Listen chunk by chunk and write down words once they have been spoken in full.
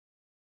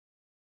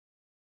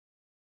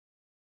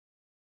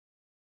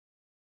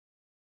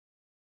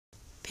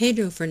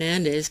Pedro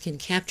Fernandez can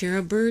capture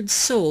a bird's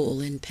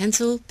soul in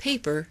pencil,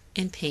 paper,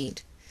 and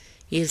paint.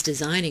 He is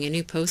designing a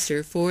new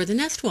poster for the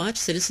Nestwatch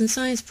Citizen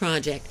Science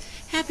Project,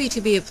 happy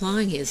to be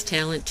applying his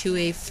talent to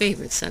a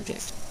favorite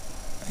subject.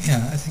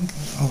 Yeah, I think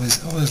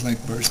always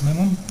like birds. My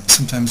mom,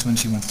 sometimes when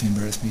she wants to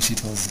embarrass me, she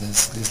tells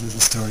this little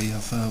story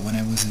of when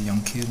I was a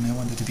young kid and I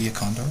wanted to be a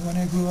condor when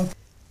I grew up.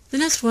 The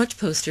Nestwatch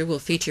poster will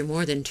feature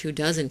more than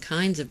 24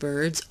 kinds of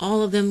birds,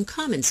 all of them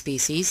common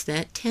species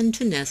that tend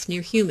to nest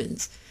near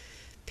humans.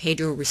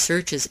 Pedro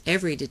researches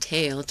every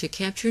detail to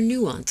capture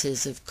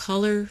nuances of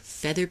color,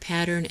 feather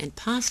pattern, and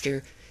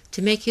posture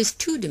to make his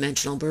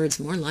two-dimensional birds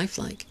more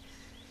lifelike.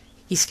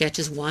 He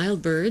sketches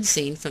wild birds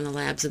seen from the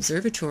lab's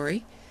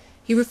observatory.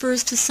 He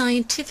refers to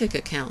scientific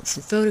accounts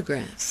and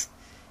photographs.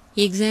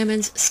 He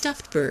examines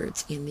stuffed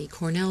birds in the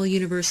Cornell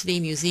University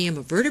Museum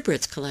of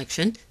Vertebrates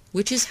collection,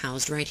 which is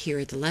housed right here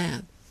at the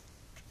lab.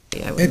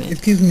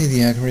 It gives me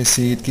the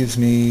accuracy, it gives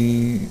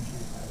me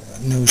a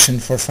notion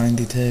for fine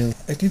detail.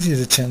 It gives you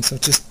the chance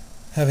of just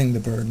having the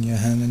bird in your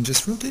hand and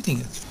just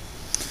rotating it.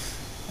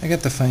 I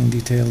get the fine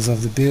details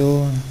of the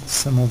bill,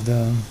 some of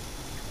the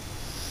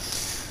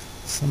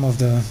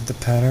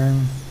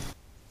pattern.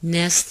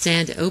 Nests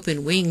and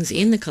open wings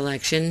in the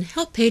collection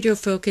help Pedro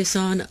focus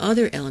on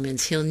other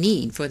elements he'll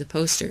need for the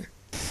poster.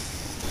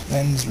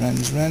 Wrens,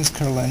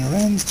 Carolina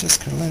wrens,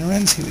 just Carolina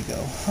wrens, here we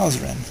go. House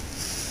wren.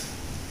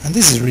 And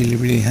this is really,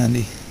 really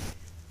handy.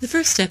 The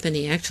first step in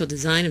the actual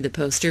design of the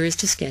poster is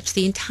to sketch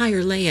the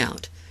entire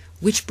layout.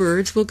 Which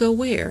birds will go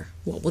where?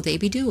 What will they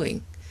be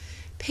doing?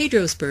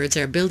 Pedro's birds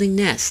are building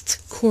nests,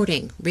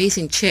 courting,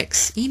 raising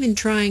chicks, even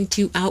trying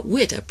to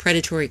outwit a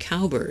predatory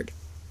cowbird.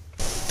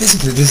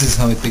 Basically, this is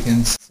how it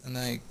begins. And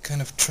I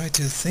kind of try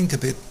to think a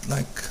bit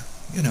like,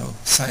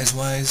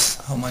 size-wise,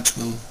 how much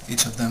will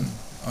each of them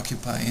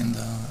occupy in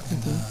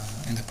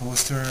the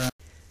poster.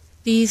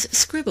 These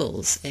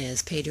scribbles,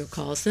 as Pedro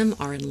calls them,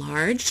 are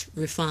enlarged,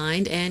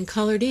 refined, and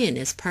colored in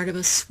as part of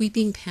a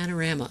sweeping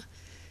panorama.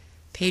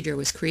 Pedro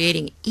is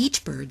creating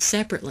each bird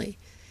separately.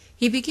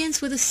 He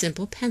begins with a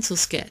simple pencil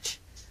sketch.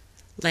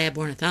 Lab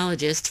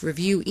ornithologists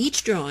review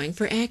each drawing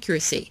for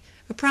accuracy,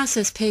 a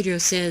process Pedro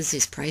says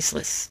is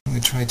priceless. We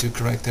try to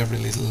correct every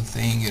little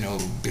thing,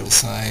 bill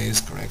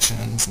size,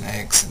 corrections,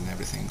 necks, and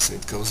everything, so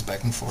it goes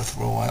back and forth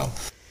for a while.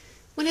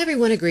 When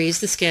everyone agrees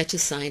the sketch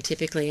is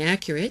scientifically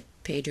accurate,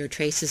 Pedro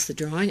traces the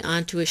drawing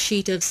onto a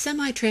sheet of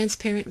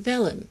semi-transparent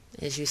vellum,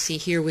 as you see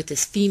here with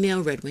this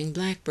female red-winged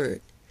blackbird.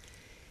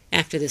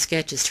 After the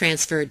sketch is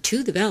transferred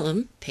to the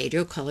vellum,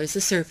 Pedro colors the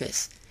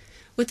surface.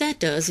 What that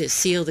does is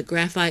seal the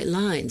graphite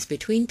lines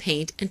between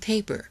paint and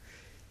paper.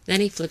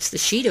 Then he flips the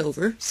sheet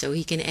over so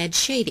he can add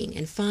shading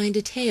and fine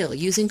detail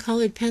using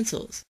colored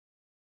pencils.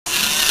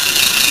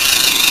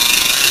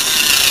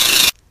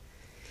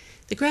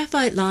 The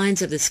graphite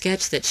lines of the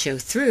sketch that show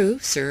through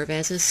serve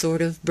as a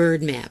sort of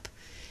bird map.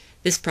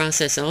 This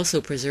process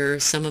also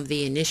preserves some of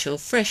the initial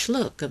fresh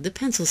look of the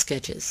pencil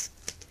sketches.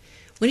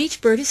 When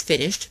each bird is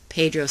finished,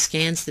 Pedro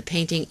scans the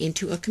painting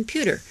into a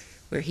computer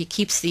where he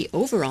keeps the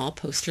overall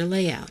poster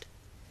layout.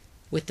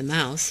 With the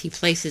mouse, he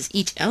places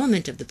each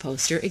element of the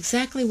poster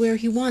exactly where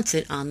he wants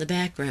it on the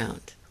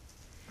background.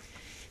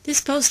 This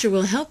poster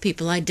will help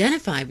people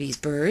identify these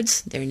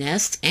birds, their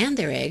nests, and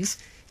their eggs,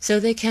 so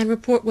they can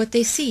report what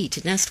they see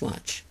to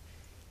Nestwatch.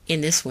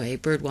 In this way,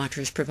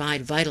 birdwatchers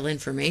provide vital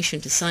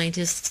information to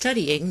scientists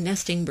studying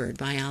nesting bird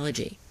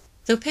biology.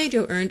 Though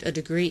Pedro earned a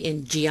degree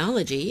in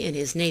geology in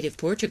his native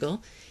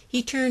Portugal,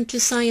 he turned to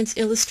science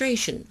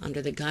illustration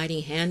under the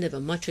guiding hand of a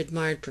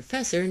much-admired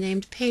professor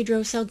named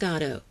Pedro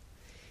Salgado.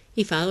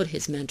 He followed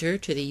his mentor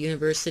to the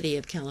University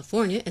of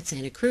California at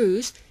Santa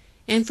Cruz,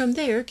 and from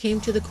there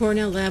came to the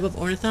Cornell Lab of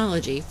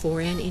Ornithology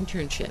for an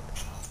internship.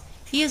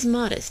 He is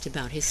modest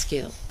about his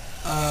skill.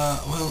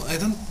 Well, I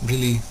don't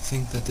really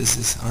think that this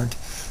is art.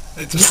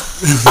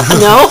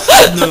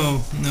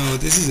 No? No,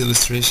 this is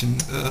illustration.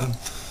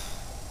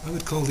 I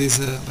would call this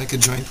like a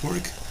joint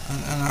work.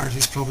 An art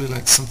is probably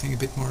like something a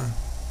bit more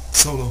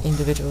solo.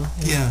 Individual.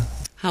 Yeah.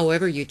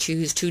 However you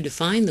choose to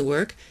define the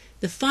work,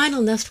 the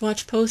final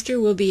Nestwatch poster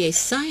will be a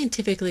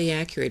scientifically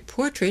accurate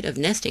portrait of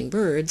nesting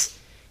birds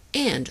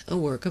and a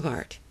work of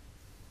art.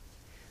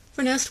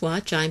 For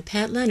Nestwatch, I'm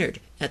Pat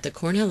Leonard at the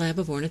Cornell Lab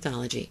of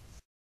Ornithology.